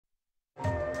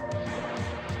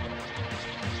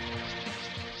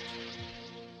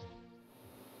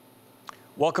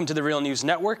Welcome to the Real News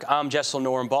Network. I'm Jessel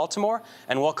Noor in Baltimore,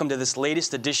 and welcome to this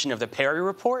latest edition of the Perry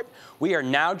Report. We are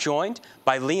now joined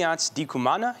by Léonce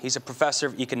Ndikumana. He's a professor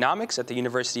of economics at the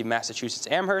University of Massachusetts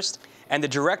Amherst and the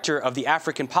director of the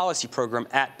African Policy Program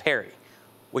at Perry,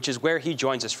 which is where he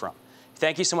joins us from.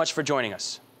 Thank you so much for joining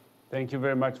us. Thank you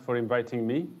very much for inviting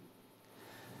me.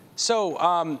 So,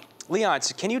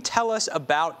 Léonce, can you tell us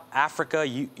about Africa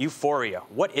euphoria?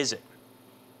 What is it?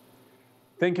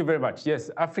 Thank you very much. Yes,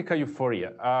 Africa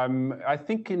euphoria. I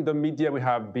think in the media we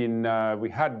had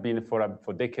been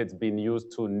for decades been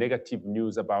used to negative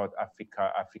news about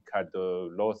Africa, the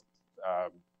lost,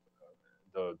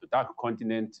 the dark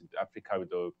continent, Africa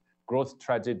with the growth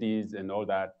tragedies and all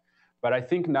that. But I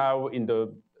think now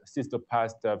since the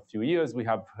past few years, we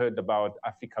have heard about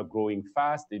Africa growing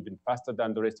fast, even faster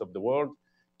than the rest of the world,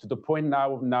 to the point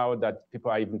now that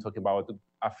people are even talking about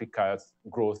Africa's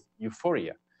growth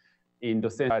euphoria, in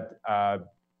the sense that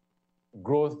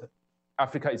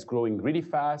Africa is growing really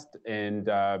fast, and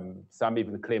some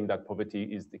even claim that poverty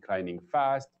is declining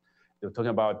fast. They're talking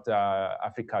about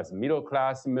Africa's middle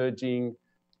class emerging,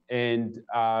 and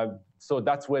so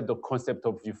that's where the concept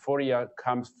of euphoria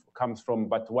comes from.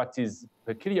 But what is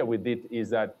peculiar with it is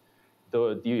that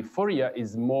the euphoria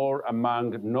is more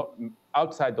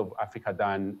outside of Africa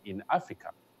than in Africa.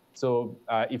 So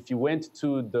if you went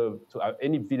to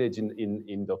any village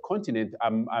in the continent,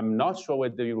 I'm not sure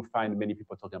whether you will find many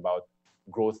people talking about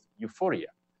growth euphoria.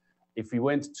 If you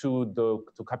went to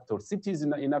capital cities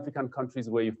in African countries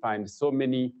where you find so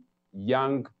many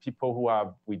young people who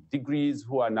are with degrees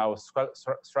who are now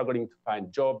struggling to find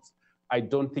jobs, I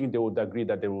don't think they would agree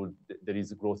that there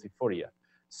is growth euphoria.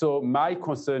 So my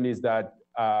concern is that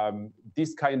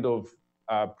this kind of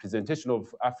presentation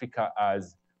of Africa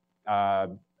as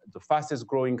the fastest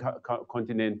growing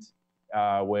continent,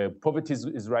 where poverty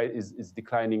is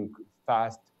declining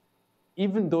fast,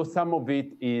 even though some of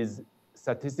it is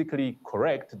statistically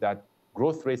correct that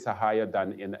growth rates are higher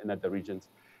than in other regions.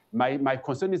 My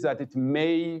concern is that it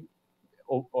may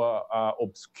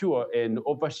obscure and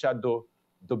overshadow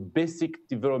the basic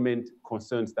development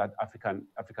concerns that African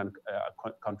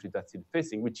countries are still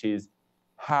facing, which is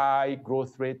high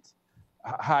growth rate,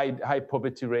 high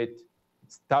poverty rate,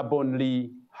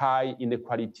 stubbornly high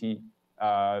inequality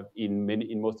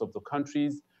in most of the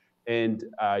countries, and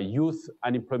youth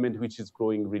unemployment, which is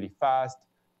growing really fast,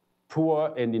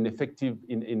 poor and inefficient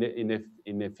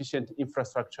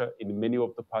infrastructure in many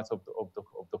of the parts of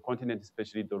the continent,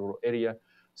 especially the rural area.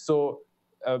 So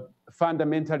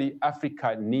fundamentally,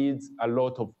 Africa needs a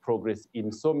lot of progress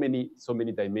in so many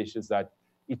dimensions that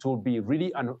it will be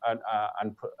really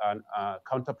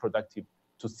counterproductive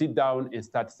to sit down and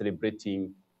start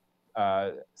celebrating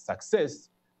success,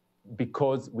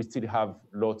 because we still have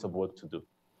lots of work to do.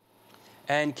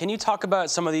 And can you talk about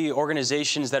some of the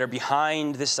organizations that are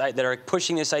behind this, that are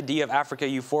pushing this idea of Africa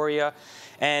euphoria,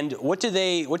 and what do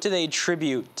they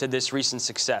attribute to this recent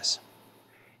success?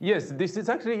 Yes, this is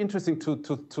actually interesting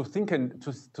to think and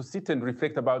to sit and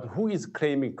reflect about who is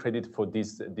claiming credit for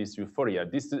this euphoria.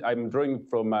 I'm drawing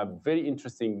from a very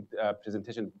interesting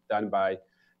presentation done by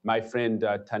my friend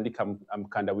Thandika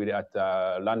Mkandawire at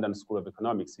London School of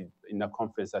Economics in a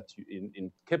conference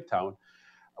in Cape Town,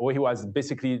 where he was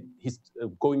basically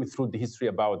going through the history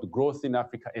about growth in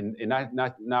Africa and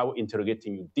now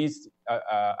interrogating this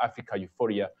Africa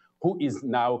euphoria, who is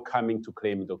now coming to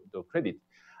claim the credit.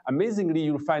 Amazingly,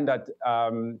 you'll find that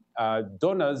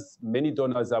many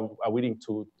donors are willing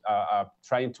to, are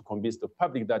trying to convince the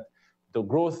public that the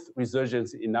growth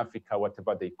resurgence in Africa,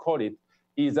 whatever they call it,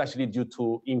 is actually due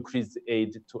to increased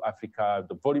aid to Africa.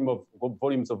 The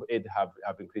volumes of aid have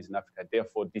increased in Africa.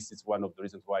 Therefore, this is one of the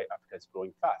reasons why Africa is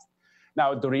growing fast.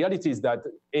 Now, the reality is that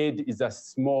aid is a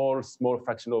small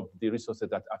fraction of the resources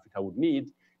that Africa would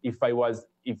need. If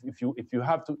you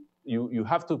have to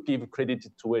give credit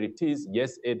to where it is.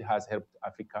 Yes, aid has helped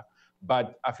Africa,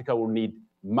 but Africa will need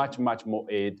much more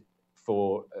aid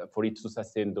for it to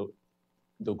sustain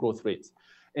the growth rates.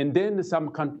 And then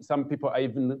some people are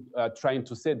even trying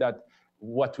to say that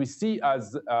what we see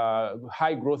as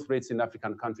high growth rates in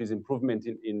African countries, improvement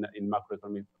in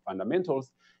macroeconomic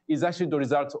fundamentals, is actually the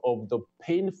result of the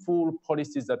painful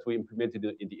policies that were implemented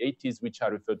in the 80s, which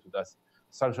are referred to as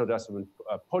structural adjustment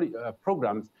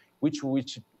programs, which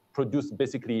produced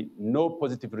basically no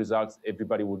positive results,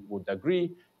 everybody would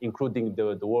agree, including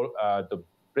the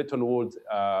Bretton Woods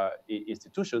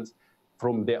institutions,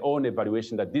 from their own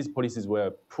evaluation that these policies were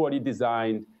poorly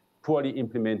designed, poorly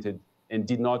implemented, and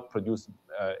did not produce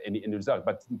any result.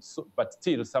 But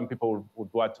still, some people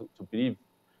would want to believe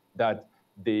that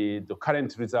the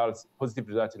current results, positive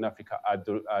results in Africa, are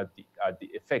the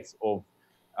effects of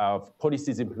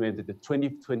policies implemented in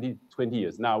 20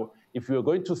 years. Now, if you are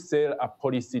going to sell a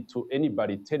policy to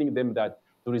anybody, telling them that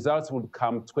the results will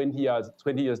come 20 years,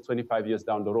 25 years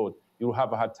down the road, you'll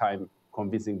have a hard time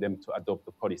convincing them to adopt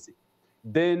the policy.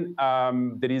 Then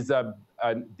there is the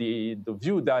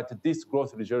view that this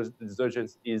growth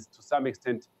resurgence is to some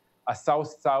extent a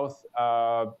South-South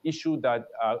issue, that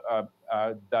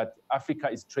that Africa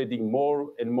is trading more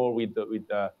and more with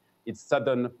its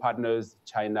southern partners,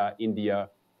 China, India,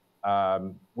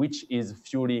 which is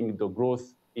fueling the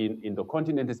growth in the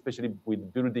continent, especially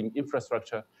with building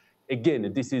infrastructure.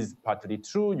 Again, this is partly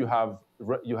true.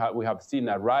 We have seen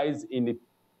a rise in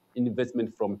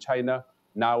investment from China,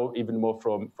 now even more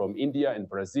from India and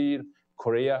Brazil,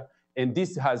 Korea. And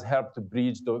this has helped to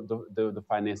bridge the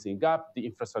financing gap, the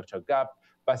infrastructure gap.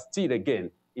 But still,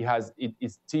 again, it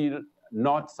is still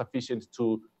not sufficient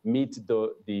to meet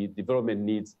the development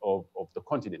needs of the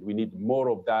continent. We need more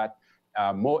of that,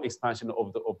 more expansion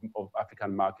of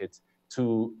African markets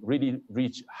to really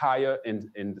reach higher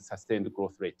and sustained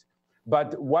growth rate.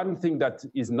 But one thing that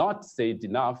is not said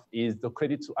enough is the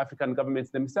credit to African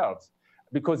governments themselves.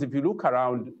 Because if you look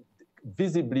around,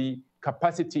 visibly,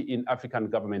 capacity in African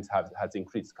governments has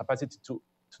increased, capacity to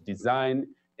design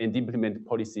and implement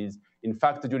policies. In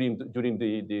fact, during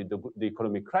the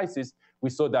economic crisis, we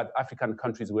saw that African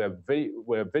countries were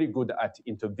very good at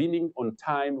intervening on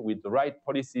time with the right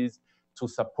policies to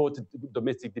support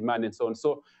domestic demand and so on.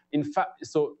 So, in fact,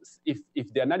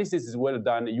 if the analysis is well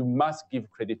done, you must give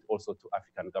credit also to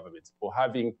African governments for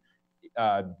having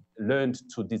learned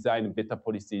to design better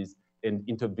policies and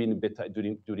intervene better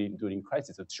during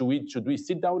crisis. So should we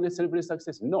sit down and celebrate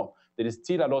success? No, there is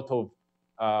still a lot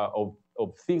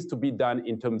of things to be done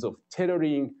in terms of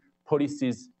tailoring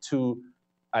policies to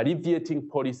alleviating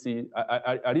poverty,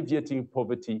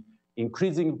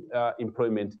 increasing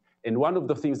employment. And one of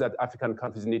the things that African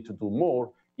countries need to do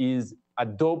more is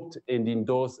adopt and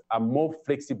endorse a more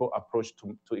flexible approach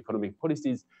to economic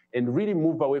policies and really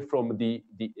move away from the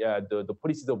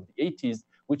policies of the 80s,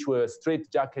 which were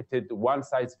straight-jacketed,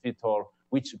 one-size-fits-all,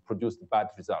 which produced bad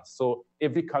results. So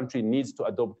every country needs to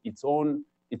adopt its own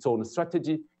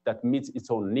strategy that meets its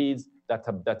own needs,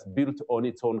 that's built on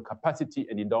its own capacity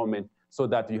and endowment, so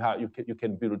that you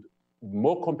can build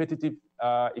more competitive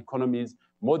economies,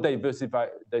 more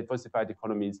diversified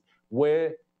economies,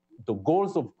 where the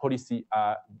goals of policy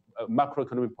are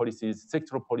macroeconomic policies,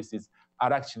 sectoral policies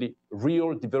are actually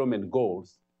real development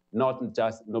goals, not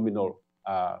just nominal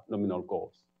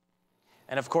goals.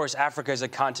 And of course, Africa is a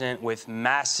continent with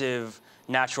massive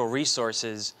natural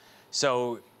resources.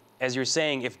 So, as you're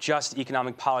saying, if just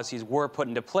economic policies were put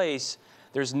into place,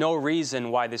 there's no reason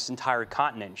why this entire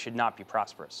continent should not be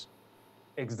prosperous.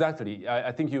 Exactly.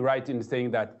 I think you're right in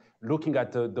saying that looking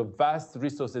at the vast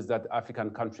resources that African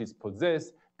countries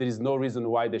possess, there is no reason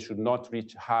why they should not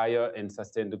reach higher and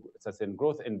sustained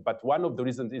growth. But one of the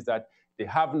reasons is that they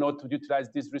have not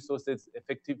utilized these resources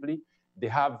effectively. They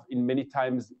have, in many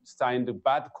times, signed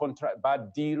bad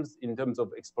deals in terms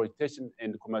of exploitation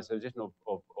and commercialization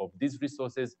of these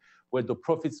resources, where the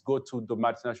profits go to the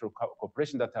multinational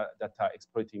corporations that are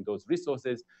exploiting those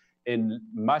resources, and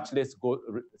much less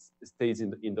stays in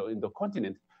the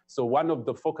continent. So one of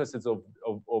the focuses of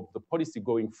the policy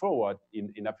going forward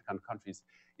in African countries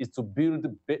is to build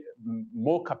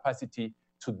more capacity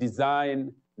to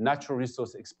design natural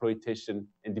resource exploitation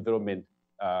and development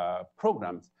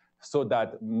programs, so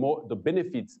that the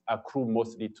benefits accrue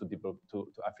mostly to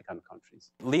African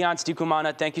countries. Léonce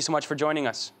Ndikumana, thank you so much for joining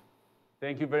us.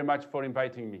 Thank you very much for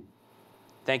inviting me.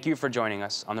 Thank you for joining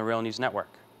us on the Real News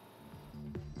Network.